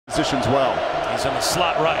positions well. He's in the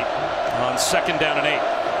slot right on 2nd down and 8.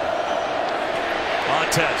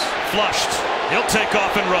 Montez flushed. He'll take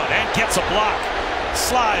off and run and gets a block.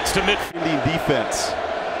 Slides to midfield. Indian defense.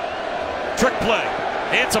 Trick play.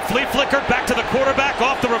 It's a flea flicker back to the quarterback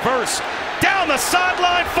off the reverse. Down the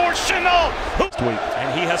sideline for Chenault.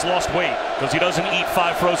 And he has lost weight because he doesn't eat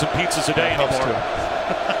 5 frozen pizzas a day anymore.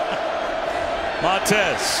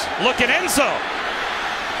 Montez looking end zone.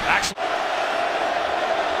 Actually.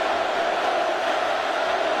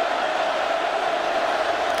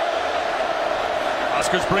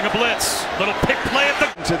 Huskers bring a blitz. Little pick play at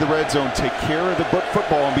the to the red zone. Take care of the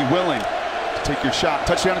football and be willing to take your shot.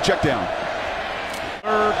 Touchdown and check down.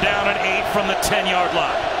 3rd down and 8 from the 10-yard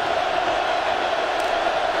line.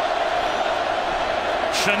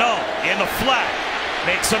 Chenault in the flat,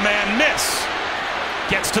 makes a man miss.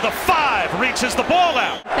 Gets to the 5, reaches the ball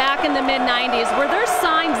out. Back in the mid-90s, were there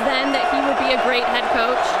signs then that he would be a great head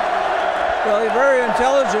coach? Well, he's a very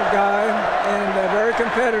intelligent guy and very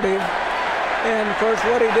competitive. And, of course,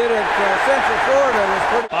 what he did at Central Florida was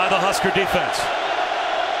pretty... By the Husker defense.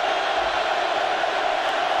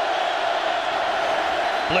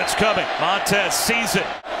 Blitz coming. Montez sees it.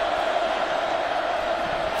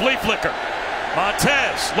 Flea flicker.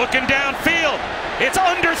 Montez looking downfield. It's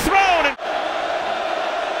underthrown. And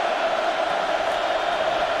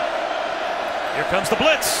here comes the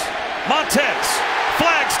blitz. Montez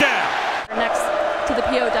flags down. Next to the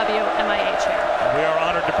POW MIA chair. We are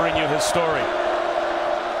honored to bring you his story.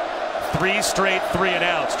 3 straight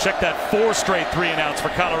 3-and-outs. Check that, 4 straight 3-and-outs for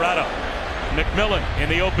Colorado. McMillan in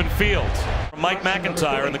the open field. Mike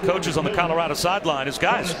McIntyre and the coaches on the Colorado sideline is,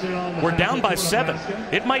 guys, we're down by 7.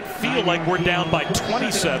 It might feel like we're down by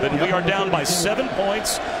 27. We are down by 7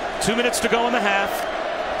 points. 2 minutes to go in the half.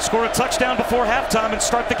 Score a touchdown before halftime and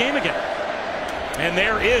start the game again. And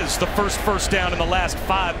there is the first down in the last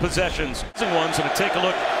 5 possessions. And take a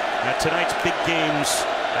look at tonight's big games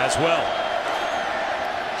as well.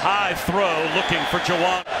 High throw looking for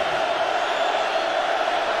Jawan.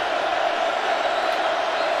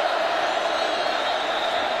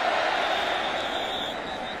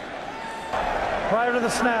 Prior to the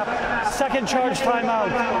snap, 2nd charge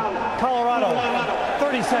timeout. Colorado,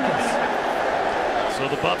 30 seconds. So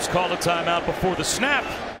the Buffs call a timeout before the snap.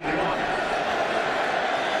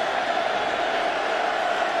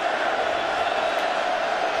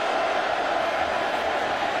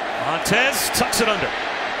 Montez tucks it under.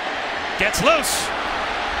 Gets loose.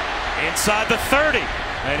 Inside the 30.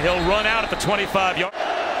 And he'll run out at the 25-yard.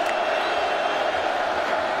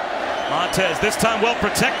 Montez, this time well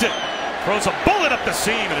protected. Throws a bullet up the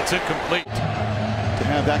seam, and it's incomplete. To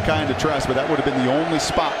have that kind of trust, but that would have been the only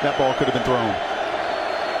spot that ball could have been thrown.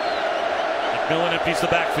 McMillan empties the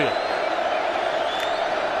backfield.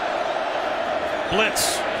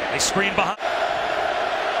 Blitz. They screen behind.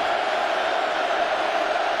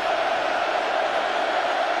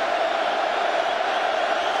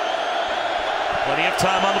 Plenty of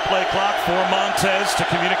time on the play clock for Montez to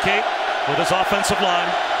communicate with his offensive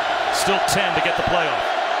line. Still 10 to get the play off.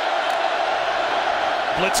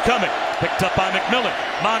 Blitz coming, picked up by McMillan.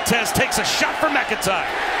 Montez takes a shot for McIntyre,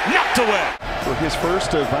 knocked away. For his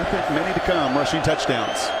first of, I think, many to come, rushing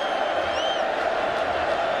touchdowns.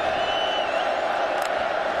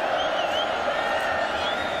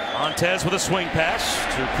 Montez with a swing pass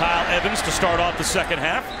to Kyle Evans to start off the 2nd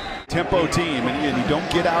half. Tempo team, and you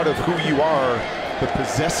don't get out of who you are, but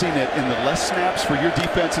possessing it in the less snaps for your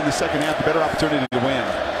defense in the 2nd half, the better opportunity to win.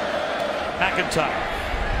 McIntyre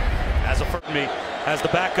as the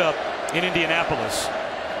backup in Indianapolis.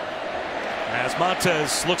 As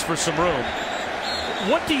Montez looks for some room.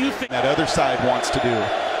 What do you think that other side wants to do?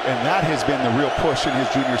 And that has been the real push in his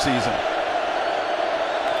junior season.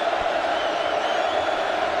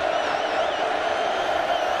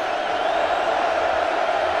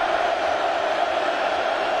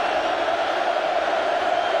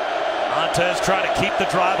 Montez trying to keep the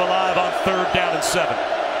drive alive on 3rd down and 7.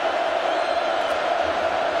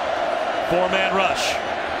 4-man rush.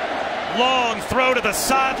 Long throw to the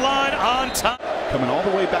sideline on top. Coming all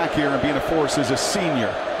the way back here and being a force as a senior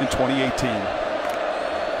in 2018.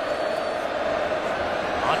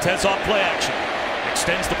 Montez off play action.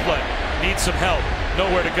 Extends the play. Needs some help.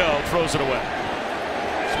 Nowhere to go. Throws it away.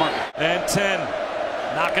 Smart. And 10.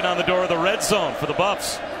 Knocking on the door of the red zone for the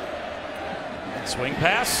Buffs. Swing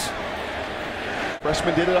pass.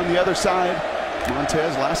 Freshman did it on the other side.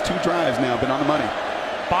 Montez, last 2 drives now, been on the money.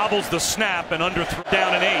 Bobbles the snap and under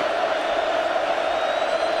down and 8.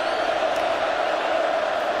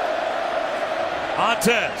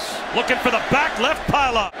 Montez looking for the back left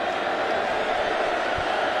pylon.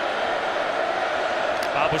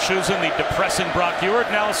 About Troubleshoes in the depressing Brock Ewart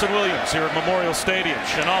and Allison Williams here at Memorial Stadium.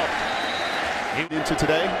 Chenault. Into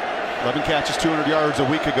today, 11 catches, 200 yards a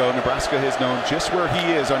week ago. Nebraska has known just where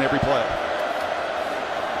he is on every play.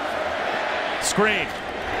 Screen.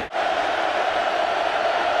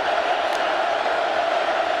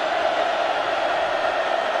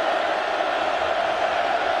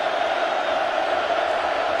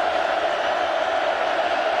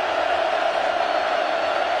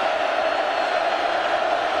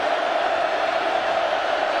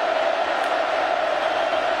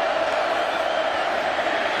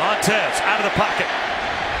 Montez out of the pocket.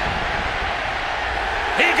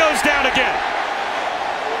 He goes down again.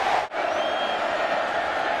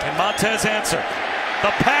 Can Montez answer?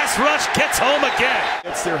 The pass rush gets home again.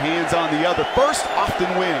 Gets their hands on the other. First often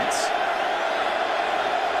wins.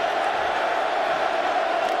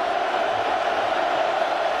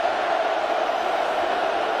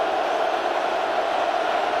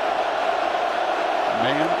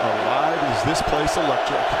 Man alive, is this place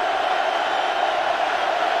electric.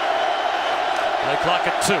 Play clock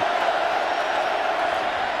at 2.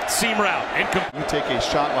 Seam route. Incomplete. You take a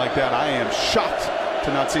shot like that, I am shocked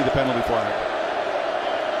to not see the penalty flag.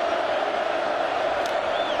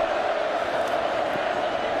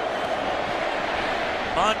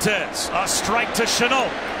 Montez, a strike to Chenault.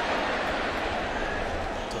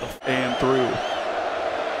 And through.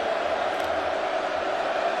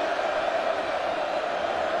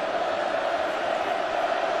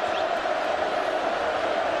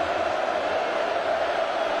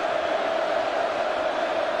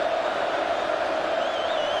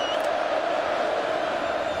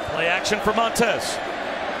 Play action for Montez.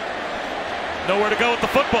 Nowhere to go with the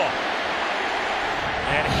football.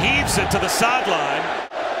 And heaves it to the sideline.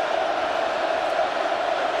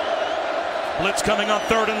 Blitz coming on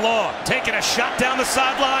 3rd and long. Taking a shot down the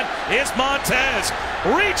sideline is Montez.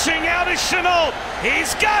 Reaching out is Chenault.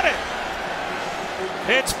 He's got it.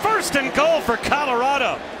 It's 1st and goal for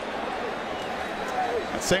Colorado.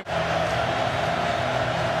 Same.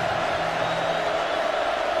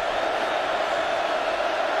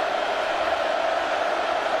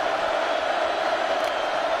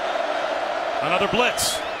 Another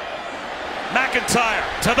blitz.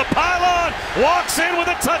 McIntyre to the pylon. Walks in with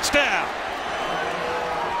a touchdown.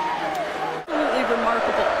 Absolutely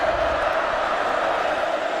remarkable.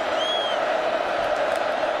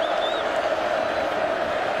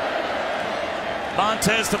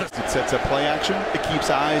 Montez to the... It sets up play action. It keeps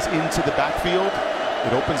eyes into the backfield.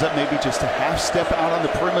 It opens up maybe just a half step out on the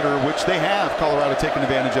perimeter, which they have Colorado taking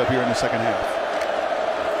advantage of here in the second half.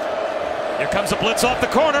 Here comes a blitz off the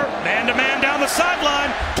corner. Man-to-man down the sideline.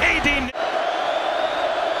 KD.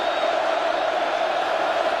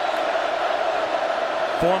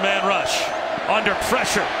 Four-man rush. Under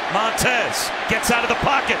pressure. Montez gets out of the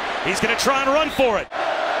pocket. He's going to try and run for it.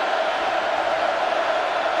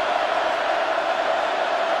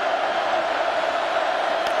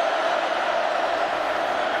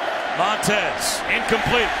 Montez,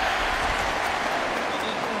 incomplete.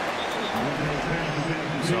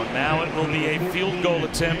 So now it will be a field goal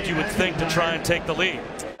attempt, you would think, to try and take the lead.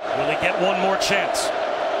 Will he get one more chance?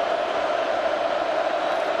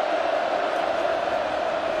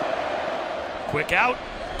 Quick out.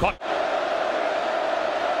 Caught.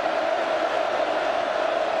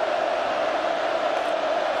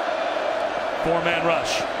 Four-man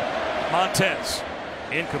rush. Montez,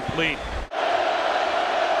 incomplete.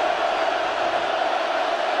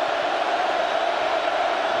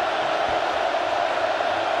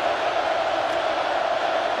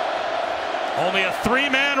 Only a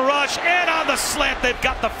 3-man rush, and on the slant, they've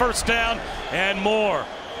got the first down and more.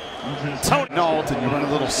 Tony Nault, you run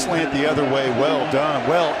a little slant the other way. Well done.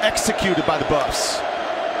 Well executed by the Buffs.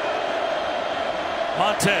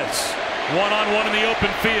 Montez, one-on-one in the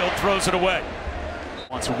open field, throws it away.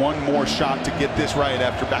 Wants one more shot to get this right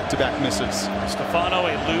after back-to-back misses. Stefano,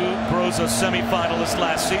 a Lou Groza semifinalist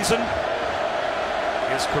last season.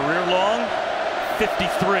 His career-long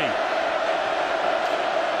 53.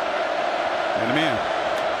 And a man.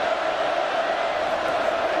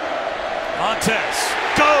 Montez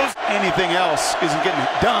goes. Anything else isn't getting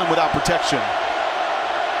it done without protection.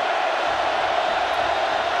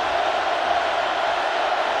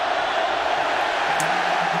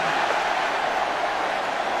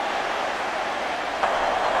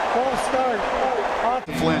 Full start.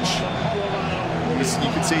 Flinch.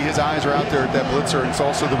 You can see his eyes are out there at that blitzer. It's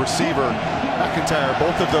also the receiver, McIntyre.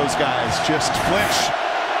 Both of those guys just flinch,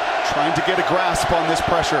 trying to get a grasp on this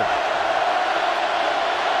pressure.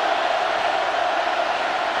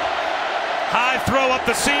 High throw up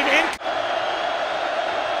the seam.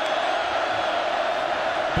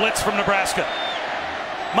 blitz from Nebraska.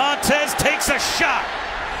 Montez takes a shot.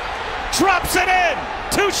 Drops it in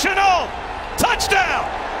to Chenault. Touchdown!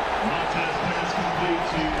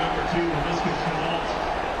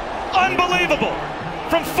 Unbelievable!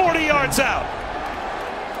 From 40 yards out.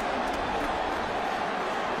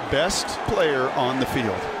 Best player on the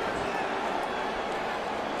field.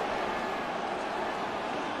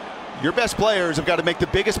 Your best players have got to make the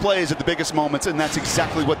biggest plays at the biggest moments, and that's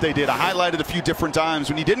exactly what they did. I highlighted a few different times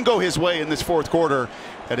when he didn't go his way in this fourth quarter.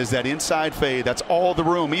 That is that inside fade. That's all the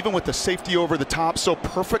room, even with the safety over the top, so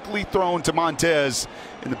perfectly thrown to Montez.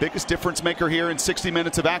 And the biggest difference maker here in 60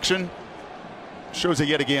 minutes of action shows it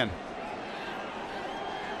yet again.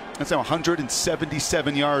 That's now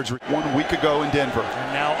 177 yards 1 week ago in Denver.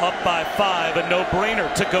 And now up by 5, a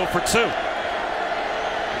no-brainer to go for 2.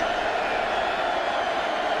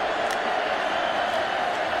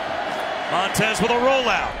 Montez with a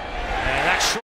rollout. And that's